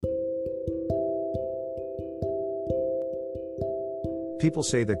People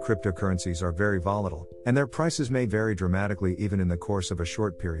say that cryptocurrencies are very volatile, and their prices may vary dramatically even in the course of a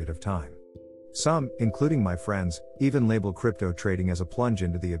short period of time. Some, including my friends, even label crypto trading as a plunge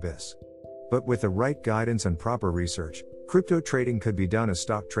into the abyss. But with the right guidance and proper research, crypto trading could be done as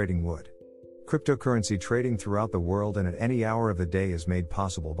stock trading would. Cryptocurrency trading throughout the world and at any hour of the day is made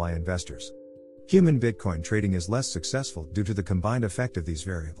possible by investors. Human Bitcoin trading is less successful due to the combined effect of these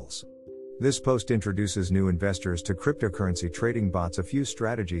variables. This post introduces new investors to cryptocurrency trading bots, a few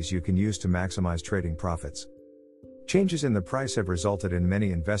strategies you can use to maximize trading profits. Changes in the price have resulted in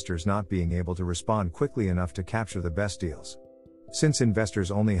many investors not being able to respond quickly enough to capture the best deals. Since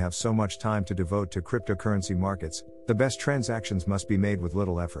investors only have so much time to devote to cryptocurrency markets, the best transactions must be made with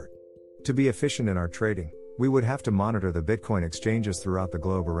little effort. To be efficient in our trading, we would have to monitor the Bitcoin exchanges throughout the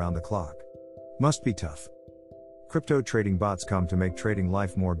globe around the clock. Must be tough. Crypto trading bots come to make trading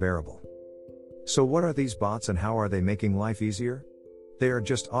life more bearable. So what are these bots and how are they making life easier? They are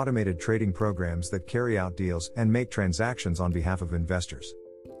just automated trading programs that carry out deals and make transactions on behalf of investors.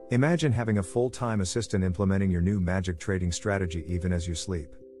 Imagine having a full-time assistant implementing your new magic trading strategy even as you sleep.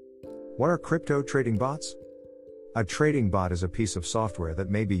 What are crypto trading bots? A trading bot is a piece of software that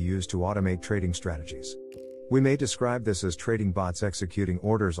may be used to automate trading strategies. We may describe this as trading bots executing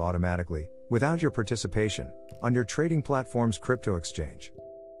orders automatically, without your participation, on your trading platform's crypto exchange.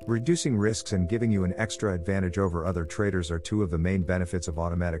 Reducing risks and giving you an extra advantage over other traders are two of the main benefits of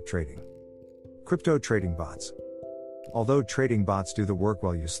automatic trading. Crypto trading bots. Although trading bots do the work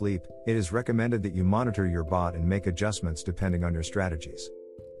while you sleep, it is recommended that you monitor your bot and make adjustments depending on your strategies.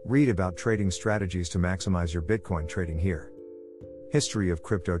 Read about trading strategies to maximize your Bitcoin trading here. History of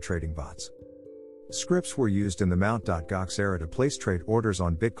crypto trading bots. Scripts were used in the Mt.Gox era to place trade orders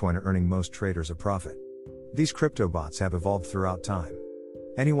on Bitcoin, earning most traders a profit. These crypto bots have evolved throughout time.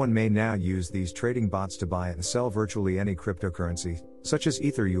 Anyone may now use these trading bots to buy and sell virtually any cryptocurrency, such as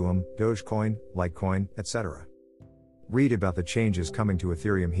Ethereum, Dogecoin, Litecoin, etc. Read about the changes coming to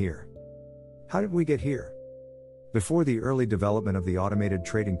Ethereum here. How did we get here? Before the early development of the automated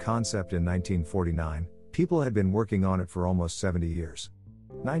trading concept in 1949, people had been working on it for almost 70 years.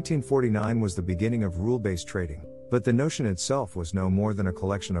 1949 was the beginning of rule-based trading, but the notion itself was no more than a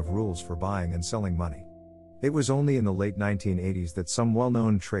collection of rules for buying and selling money. It was only in the late 1980s that some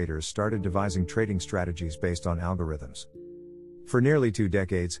well-known traders started devising trading strategies based on algorithms. For nearly 2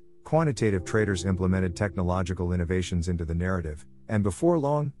 decades, quantitative traders implemented technological innovations into the narrative, and before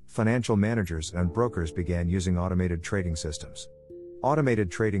long, financial managers and brokers began using automated trading systems.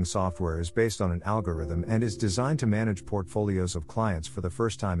 Automated trading software is based on an algorithm and is designed to manage portfolios of clients for the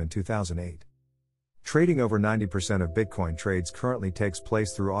first time in 2008. Trading over 90% of Bitcoin trades currently takes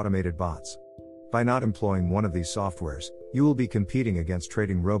place through automated bots. By not employing one of these softwares, you will be competing against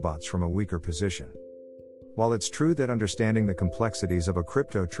trading robots from a weaker position. While it's true that understanding the complexities of a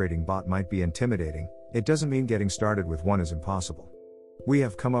crypto trading bot might be intimidating, it doesn't mean getting started with one is impossible. We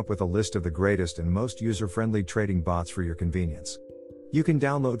have come up with a list of the greatest and most user-friendly trading bots for your convenience. You can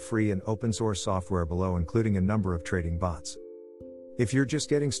download free and open-source software below, including a number of trading bots. If you're just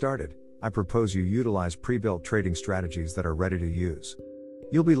getting started, I propose you utilize pre-built trading strategies that are ready to use.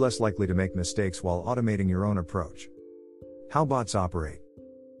 You'll be less likely to make mistakes while automating your own approach. How bots operate.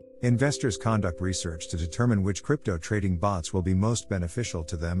 Investors conduct research to determine which crypto trading bots will be most beneficial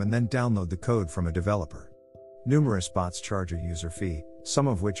to them and then download the code from a developer. Numerous bots charge a user fee, some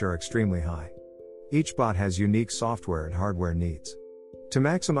of which are extremely high. Each bot has unique software and hardware needs. To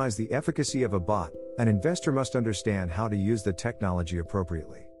maximize the efficacy of a bot, an investor must understand how to use the technology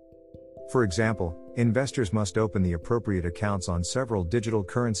appropriately. For example, investors must open the appropriate accounts on several digital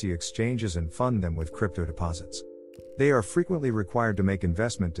currency exchanges and fund them with crypto deposits. They are frequently required to make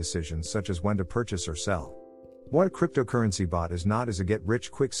investment decisions such as when to purchase or sell. What a cryptocurrency bot is not is a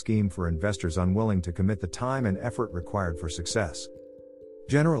get-rich-quick scheme for investors unwilling to commit the time and effort required for success.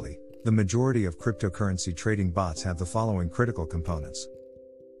 Generally, the majority of cryptocurrency trading bots have the following critical components.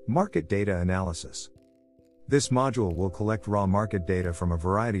 Market data analysis. This module will collect raw market data from a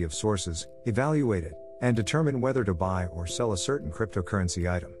variety of sources, evaluate it, and determine whether to buy or sell a certain cryptocurrency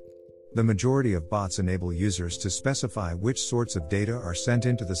item. The majority of bots enable users to specify which sorts of data are sent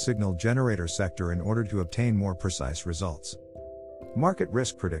into the signal generator sector in order to obtain more precise results. Market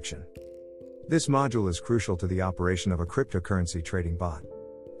risk prediction. This module is crucial to the operation of a cryptocurrency trading bot.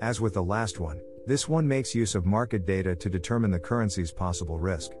 As with the last one, this one makes use of market data to determine the currency's possible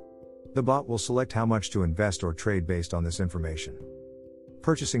risk. The bot will select how much to invest or trade based on this information.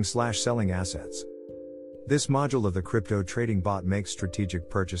 Purchasing/selling assets. This module of the crypto trading bot makes strategic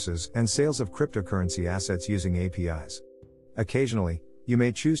purchases and sales of cryptocurrency assets using APIs. Occasionally, You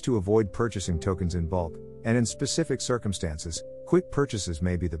may choose to avoid purchasing tokens in bulk, and in specific circumstances, quick purchases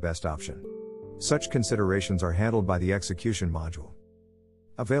may be the best option. Such considerations are handled by the execution module.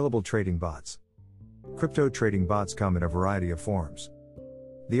 Available trading bots. Crypto trading bots come in a variety of forms.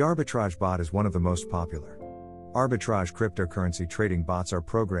 The arbitrage bot is one of the most popular. Arbitrage cryptocurrency trading bots are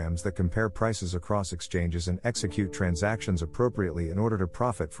programs that compare prices across exchanges and execute transactions appropriately in order to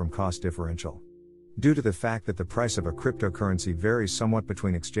profit from cost differential. Due to the fact that the price of a cryptocurrency varies somewhat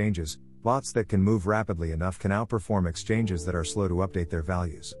between exchanges, bots that can move rapidly enough can outperform exchanges that are slow to update their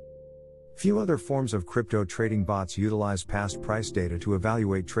values. Few other forms of crypto trading bots utilize past price data to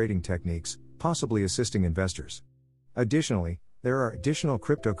evaluate trading techniques, possibly assisting investors. Additionally, there are additional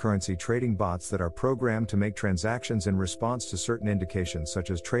cryptocurrency trading bots that are programmed to make transactions in response to certain indications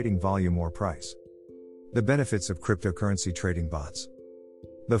such as trading volume or price. The benefits of cryptocurrency trading bots.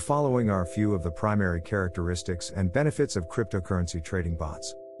 The following are a few of the primary characteristics and benefits of cryptocurrency trading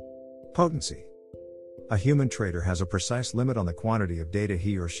bots. Potency. A human trader has a precise limit on the quantity of data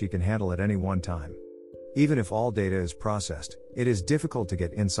he or she can handle at any one time. Even if all data is processed, it is difficult to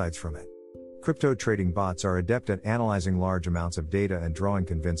get insights from it. Crypto trading bots are adept at analyzing large amounts of data and drawing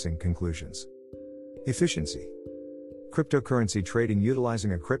convincing conclusions. Efficiency. Cryptocurrency trading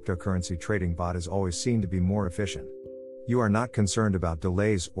utilizing a cryptocurrency trading bot is always seen to be more efficient. You are not concerned about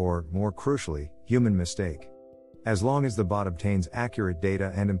delays or, more crucially, human mistake. As long as the bot obtains accurate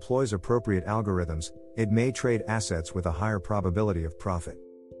data and employs appropriate algorithms, it may trade assets with a higher probability of profit.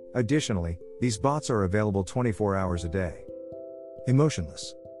 Additionally, these bots are available 24 hours a day.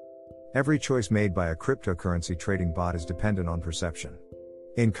 Emotionless. Every choice made by a cryptocurrency trading bot is dependent on perception.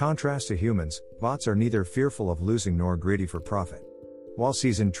 In contrast to humans, bots are neither fearful of losing nor greedy for profit. While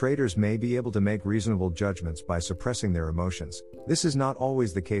seasoned traders may be able to make reasonable judgments by suppressing their emotions, this is not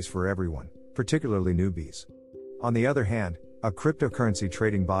always the case for everyone, particularly newbies. On the other hand, a cryptocurrency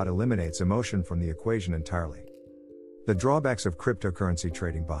trading bot eliminates emotion from the equation entirely. The drawbacks of cryptocurrency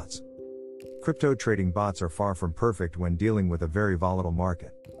trading bots. Crypto trading bots are far from perfect when dealing with a very volatile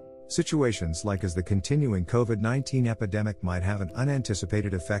market. Situations like as the continuing COVID-19 epidemic might have an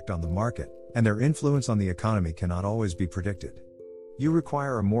unanticipated effect on the market, and their influence on the economy cannot always be predicted. You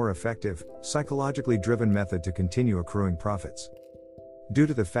require a more effective, psychologically driven method to continue accruing profits. Due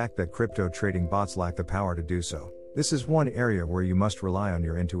to the fact that crypto trading bots lack the power to do so, this is one area where you must rely on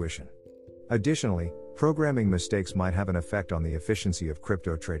your intuition. Additionally, programming mistakes might have an effect on the efficiency of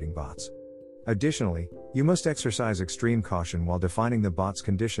crypto trading bots. Additionally, you must exercise extreme caution while defining the bot's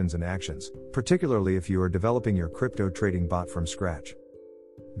conditions and actions, particularly if you are developing your crypto trading bot from scratch.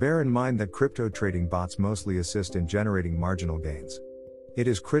 Bear in mind that crypto trading bots mostly assist in generating marginal gains. It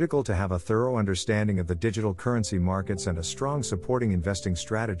is critical to have a thorough understanding of the digital currency markets and a strong supporting investing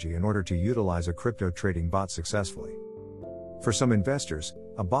strategy in order to utilize a crypto trading bot successfully. For some investors,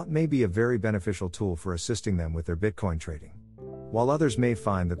 a bot may be a very beneficial tool for assisting them with their Bitcoin trading. While others may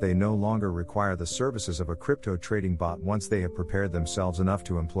find that they no longer require the services of a crypto trading bot once they have prepared themselves enough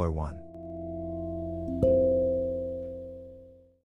to employ one.